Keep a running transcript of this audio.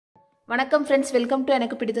வணக்கம் friends, welcome to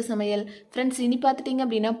எனக்கு பிடித்த சமையல். ஃப்ரெண்ட்ஸ், இனி பார்த்துட்டிங்க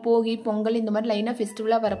அப்படின்னா போகி, பொங்கல் இந்த மாதிரி லைனாக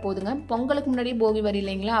ஃபெஸ்டிவலாக வரப்போகுதுங்க. பொங்கலுக்கு முன்னாடி போகி வரும்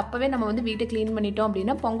இல்லைங்களா, அப்போவே நம்ம வந்து வீட்டை க்ளீன் பண்ணிட்டோம்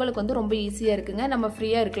அப்படின்னா பொங்கலுக்கு வந்து ரொம்ப ஈஸியாக இருக்குங்க. நம்ம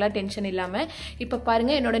ஃப்ரீயாக இருக்கலாம், டென்ஷன் இல்லாமல். இப்போ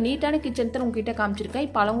பாருங்கள், என்னோட நீட்டான கிச்சன் தான் உங்ககிட்ட காமிச்சிருக்கேன்.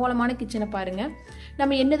 இப்போ அலங்கோலமான கிச்சனை பாருங்கள்.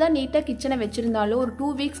 நம்ம என்ன தான் நீட்டாக கிச்சனை வச்சுருந்தாலும் ஒரு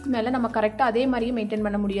 2 வீக்ஸ்க்கு மேலே நம்ம கரெக்டாக அதே மாதிரியே மெயின்டைன்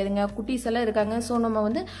பண்ண முடியாதுங்க. குட்டீஸ் எல்லாம் இருக்காங்க. ஸோ நம்ம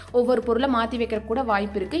வந்து ஒவ்வொரு பொருளை மாற்றி வைக்கிற கூட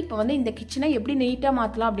வாய்ப்பு இருக்குது. இப்போ வந்து இந்த கிச்சனை எப்படி நீட்டாக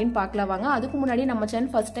மாற்றலாம் அப்படின்னு பார்க்கலாம் வாங்க. அதுக்கு முன்னாடி நம்ம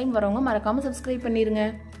சேனல் ஃபர்ஸ்ட் டைம் வரவங்க மறக்காம சப்ஸ்கிரைப் பண்ணிருங்க.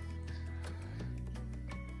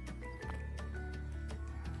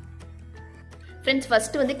 ஃப்ரெண்ட்ஸ்,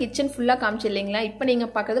 ஃபர்ஸ்ட் வந்து கிச்சன் ஃபுல்லாக காமிச்சு இல்லைங்களா. இப்போ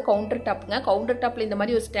நீங்கள் பார்க்குறது கவுண்டர் டாப்புங்க. கவுண்டர் டாப்பில் இந்த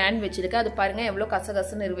மாதிரி ஒரு ஸ்டாண்ட் வச்சிருக்கேன். அது பாருங்கள் எவ்வளோ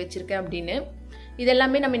கசகசன்னு வச்சிருக்கேன் அப்படின்னு.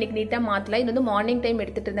 இதெல்லாமே நம்ம இன்னைக்கு நீட்டாக மாற்றலாம். இது வந்து மார்னிங் டைம்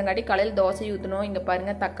எடுத்துகிட்டு இருந்தங்காட்டி காலையில் தோசை ஊற்றணும். இங்கே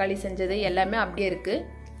பாருங்கள் தக்காளி செஞ்சது எல்லாமே அப்படியே இருக்குது.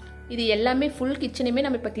 இது எல்லாமே ஃபுல் கிச்சனையுமே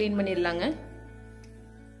நம்ம இப்போ க்ளீன் பண்ணிடலாங்க.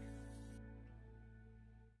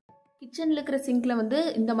 கிச்சனில் இருக்கிற சிங்கில் வந்து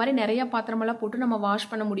இந்த மாதிரி நிறையா பாத்திரமெல்லாம் போட்டு நம்ம வாஷ்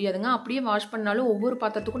பண்ண முடியாதுங்க. அப்படியே வாஷ் பண்ணாலும் ஒவ்வொரு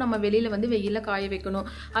பாத்திரத்துக்கும் நம்ம வெளியில் வந்து வெயிலில் காய வைக்கணும்.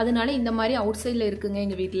 அதனால இந்த மாதிரி அவுட் சைடில் இருக்குங்க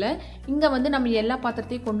எங்கள் வீட்டில். இங்கே வந்து நம்ம எல்லா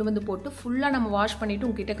பாத்திரத்தையும் கொண்டு வந்து போட்டு ஃபுல்லாக நம்ம வாஷ் பண்ணிவிட்டு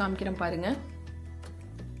உங்ககிட்ட காமிக்கிறேன் பாருங்கள்.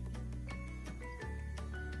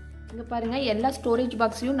 இங்கே பாருங்கள், எல்லா ஸ்டோரேஜ்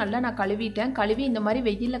பாக்ஸையும் நல்லா நான் கழுவிட்டேன். கழுவி இந்த மாதிரி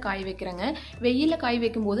வெயிலில் காய வைக்கிறேங்க. வெயிலில் காய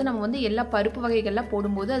வைக்கும்போது நம்ம வந்து எல்லா பருப்பு வகைகள்லாம்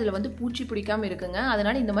போடும்போது அதில் வந்து பூச்சி பிடிக்காமல் இருக்குங்க.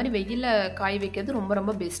 அதனால் இந்த மாதிரி வெயிலில் காய வைக்கிறது ரொம்ப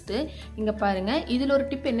ரொம்ப பெஸ்ட்டு. இங்கே பாருங்கள், இதில் ஒரு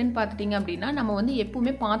டிப் என்னென்னு பார்த்துட்டிங்க அப்படின்னா, நம்ம வந்து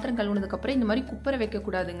எப்பவுமே பாத்திரம் கழுவுனதுக்கப்புறம் இந்த மாதிரி குப்பரை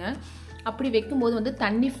வைக்கக்கூடாதுங்க. அப்படி வைக்கும்போது வந்து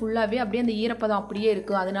தண்ணி ஃபுல்லாகவே அப்படியே அந்த ஈரப்பதம் அப்படியே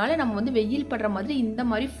இருக்குது. அதனால நம்ம வந்து வெயில் படுற மாதிரி இந்த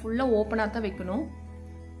மாதிரி ஃபுல்லாக ஓப்பனாக தான் வைக்கணும்.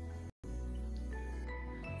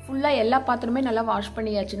 ஃபுல்லாக எல்லா பாத்திரமே நல்லா வாஷ்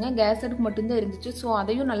பண்ணியாச்சுங்க. கேஸ் அடுப்பு மட்டும்தான் இருந்துச்சு. ஸோ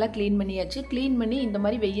அதையும் நல்லா க்ளீன் பண்ணியாச்சு. க்ளீன் பண்ணி இந்த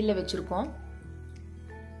மாதிரி வெயிலில் வச்சுருக்கோம்.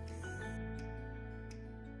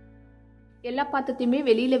 எல்லா பாத்திரத்தையுமே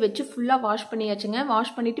வெளியில் வச்சு ஃபுல்லாக வாஷ் பண்ணியாச்சுங்க.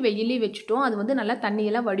 வாஷ் பண்ணிவிட்டு வெயிலே வச்சுட்டோம். அது வந்து நல்லா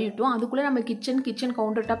தண்ணியெல்லாம் வடிவிட்டோம். அதுக்குள்ளே நம்ம கிச்சன்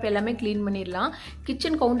கவுண்டர் டாப் எல்லாமே க்ளீன் பண்ணிடலாம்.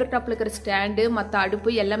 கிச்சன் கவுண்டர் டாப்பில் இருக்கிற ஸ்டாண்டு மற்ற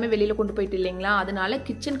அடுப்பு எல்லாமே வெளியில் கொண்டு போயிட்டு இல்லைங்களா, அதனால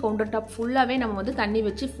கிச்சன் கவுண்டர் டாப் ஃபுல்லாகவே நம்ம வந்து தண்ணி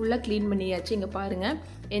வச்சு ஃபுல்லாக க்ளீன் பண்ணியாச்சு. இங்கே பாருங்கள்,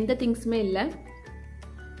 எந்த திங்ஸுமே இல்லை.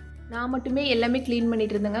 நான் மட்டுமே எல்லாமே க்ளீன்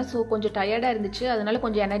பண்ணிட்டு இருந்தேங்க. ஸோ கொஞ்சம் டயர்டாக இருந்துச்சு. அதனால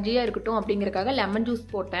கொஞ்சம் எனர்ஜியாக இருக்கட்டும் அப்படிங்கிறக்காக லெமன் ஜூஸ்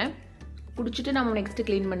போட்டேன். குடிச்சிட்டு நம்ம நெக்ஸ்ட்டு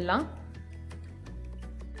க்ளீன் பண்ணலாம்.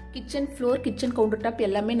 Kitchen floor, kitchen counter top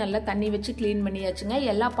எல்லாமே நல்லா தண்ணி வச்சு க்ளீன் பண்ணியாச்சுங்க.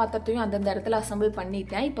 எல்லா பாத்திரத்தையும் அந்தந்த இடத்துல அசம்பிள்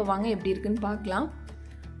பண்ணிட்டேன். இப்போ வாங்க எப்படி இருக்குன்னு பார்க்கலாம்.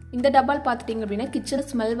 இந்த டப்பால் பார்த்துட்டிங்க அப்படின்னா கிச்சன்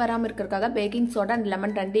ஸ்மெல் வராமல் இருக்கிறதுக்காக பேக்கிங் சோடா அண்ட்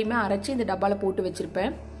லெமன் ரெண்டையுமே அரைச்சி இந்த டப்பாவில் போட்டு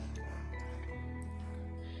வச்சுருப்பேன்.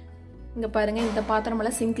 இங்கே பாருங்கள், இந்த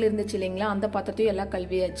பாத்திரமெல்லாம் சிங்கில் இருந்துச்சு இல்லைங்களா, அந்த பாத்திரத்தையும் எல்லாம்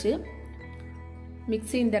கழுவியாச்சு.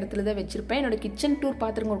 மிக்ஸி இந்த இடத்துல தான் வச்சுருப்பேன். என்னோடய கிச்சன் டூர்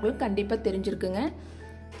பாத்திரங்களுக்கு கண்டிப்பாக தெரிஞ்சிருக்குங்க.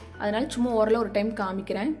 அதனால் சும்மா ஓரளவு ஒரு டைம்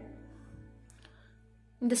காமிக்கிறேன்.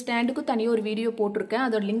 இந்த ஸ்டாண்டுக்கும் தனியாக ஒரு வீடியோ போட்டிருக்கேன்.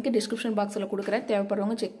 அதோட லிங்க் டிஸ்கிரிப்ஷன் பாக்ஸில் கொடுக்குறேன்.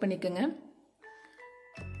 தேவைப்படுறவங்க செக் பண்ணிக்கோங்க.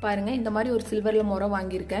 பாருங்கள், இந்த மாதிரி ஒரு சில்வரில் முறம்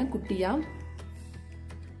வாங்கியிருக்கேன் குட்டியாக.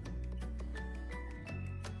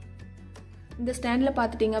 இந்த ஸ்டாண்டில்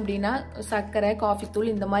பார்த்துட்டிங்க அப்படின்னா சர்க்கரை, காஃபி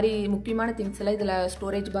தூள் இந்த மாதிரி முக்கியமான திங்ஸ் எல்லாம் இதில்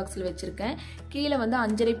ஸ்டோரேஜ் பாக்ஸில் வச்சுருக்கேன். கீழே வந்து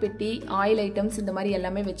அஞ்சரை பெட்டி, ஆயில் ஐட்டம்ஸ் இந்த மாதிரி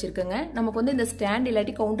எல்லாமே வச்சுருக்கேங்க. நமக்கு வந்து இந்த ஸ்டாண்ட்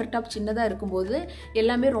இல்லாட்டி கவுண்டர் டாப் சின்னதாக இருக்கும்போது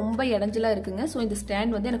எல்லாமே ரொம்ப இடைஞ்சலாக இருக்குங்க. ஸோ இந்த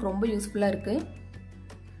ஸ்டாண்ட் வந்து எனக்கு ரொம்ப யூஸ்ஃபுல்லாக இருக்குது.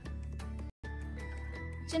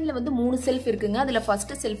 கிச்சனில் வந்து 3 செல்ஃப் இருக்குங்க. அதில்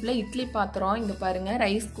ஃபஸ்ட்டு செல்ஃபில் இட்லி பாத்திரம், இங்கே பாருங்கள்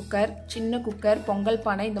ரைஸ் குக்கர், சின்ன குக்கர், பொங்கல்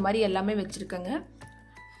பானை இந்த மாதிரி எல்லாமே வச்சுருக்கேங்க.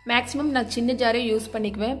 மேக்ஸிமம் நான் சின்ன ஜாரே யூஸ்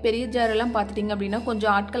பண்ணிக்குவேன். பெரிய ஜாரெல்லாம் பார்த்துட்டிங்க அப்படின்னா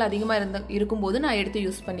கொஞ்சம் ஆட்கள் அதிகமாக இருக்கும்போது நான் எடுத்து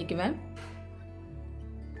யூஸ் பண்ணிக்குவேன்.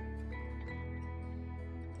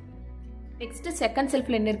 நெக்ஸ்ட்டு செகண்ட்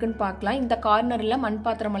செல்ஃபில் என்ன இருக்குன்னு பார்க்கலாம். இந்த கார்னரில் மண்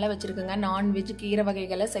பாத்திரமெல்லாம் வச்சுருக்கேங்க. நான்வெஜ், கீரை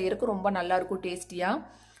வகைகளை செய்யறதுக்கு ரொம்ப நல்லாயிருக்கும், டேஸ்டியாக.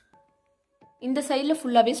 இந்த சைடில்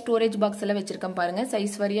ஃபுல்லாகவே ஸ்டோரேஜ் பாக்ஸ் எல்லாம் வச்சுருக்கேன் பாருங்கள்,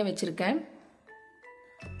 சைஸ் வரியாக வச்சுருக்கேன்.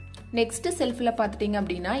 நெக்ஸ்ட்டு செல்ஃபில் பார்த்துட்டிங்க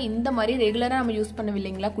அப்படின்னா இந்த மாதிரி ரெகுலராக நம்ம யூஸ் பண்ணுவோம்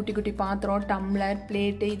இல்லைங்களா, குட்டி குட்டி பாத்திரம், டம்ளர்,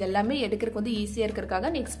 பிளேட்டு இதெல்லாமே எடுக்கிறதுக்கு வந்து ஈஸியாக இருக்கிறதுக்காக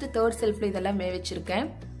நெக்ஸ்ட்டு தேர்ட் செல்ஃபில் இதெல்லாம் வச்சுருக்கேன்.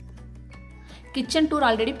 கிச்சன் டூர்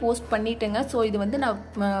ஆல்ரெடி போஸ்ட் பண்ணிட்டேங்க. ஸோ இது வந்து நான்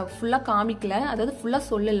ஃபுல்லாக காமிக்கல, அதாவது ஃபுல்லாக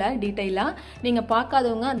சொல்லலை டீட்டெயிலாக. நீங்கள்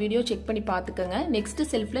பார்க்காதவங்க அந்த வீடியோ செக் பண்ணி பார்த்துக்கோங்க. நெக்ஸ்ட்டு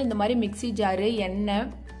செல்ஃபில் இந்த மாதிரி மிக்ஸி ஜாரு, எண்ணெய்,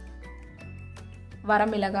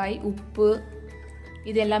 வரமிளகாய், உப்பு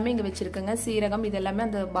இது எல்லாமே இங்கே வச்சுருக்கேங்க. சீரகம் இது எல்லாமே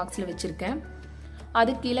அந்த பாக்ஸில் வச்சுருக்கேன்.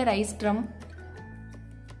 அது கீழே ரைஸ் ட்ரம்.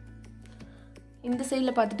 இந்த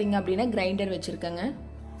சைடில் பார்த்துட்டிங்க அப்படின்னா கிரைண்டர் வச்சுருக்கேங்க.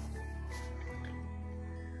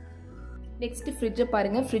 நெக்ஸ்ட்டு ஃப்ரிட்ஜை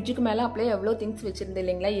பாருங்கள். ஃப்ரிட்ஜுக்கு மேலே அப்படியே எவ்வளோ திங்ஸ் வச்சுருந்தேன்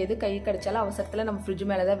இல்லைங்களா, எது கை கிடச்சாலும் அவசரத்தில் நம்ம ஃப்ரிட்ஜ்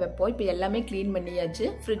மேலே தான் வைப்போம். இப்போ எல்லாமே க்ளீன் பண்ணியாச்சு.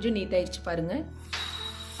 ஃப்ரிட்ஜும் நீட் ஆயிடுச்சு பாருங்கள்.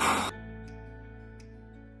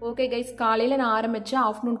 ஓகே கைஸ், காலையில் நான் ஆரம்பித்து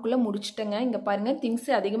ஆஃப்டர்நூனுக்குள்ளே முடிச்சிட்டேங்க. இங்கே பாருங்கள், திங்ஸ்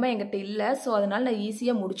அதிகமாக எங்கிட்ட இல்லை. ஸோ அதனால் நான்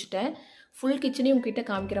ஈஸியாக முடிச்சிட்டேன். ஃபுல் கிச்சனையும் உங்ககிட்ட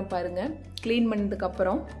காமிக்கிறேன் பாருங்கள் க்ளீன்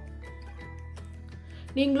பண்ணதுக்கப்புறம்.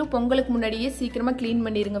 நீங்களும் பொங்கலுக்கு முன்னாடியே சீக்கிரமாக க்ளீன்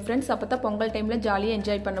பண்ணிடுங்க ஃப்ரெண்ட்ஸ். அப்போ தான் பொங்கல் டைமில் ஜாலியாக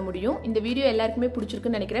என்ஜாய் பண்ண முடியும். இந்த வீடியோ எல்லாருக்குமே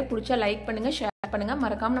பிடிச்சிருக்குன்னு நினைக்கிறேன். பிடிச்சா லைக் பண்ணுங்கள், ஷேர் பண்ணுங்கள்,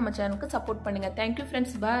 மறக்காமல் நம்ம சேனலுக்கு சப்போர்ட் பண்ணுங்கள். தேங்க்யூ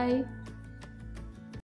ஃப்ரெண்ட்ஸ், பாய்.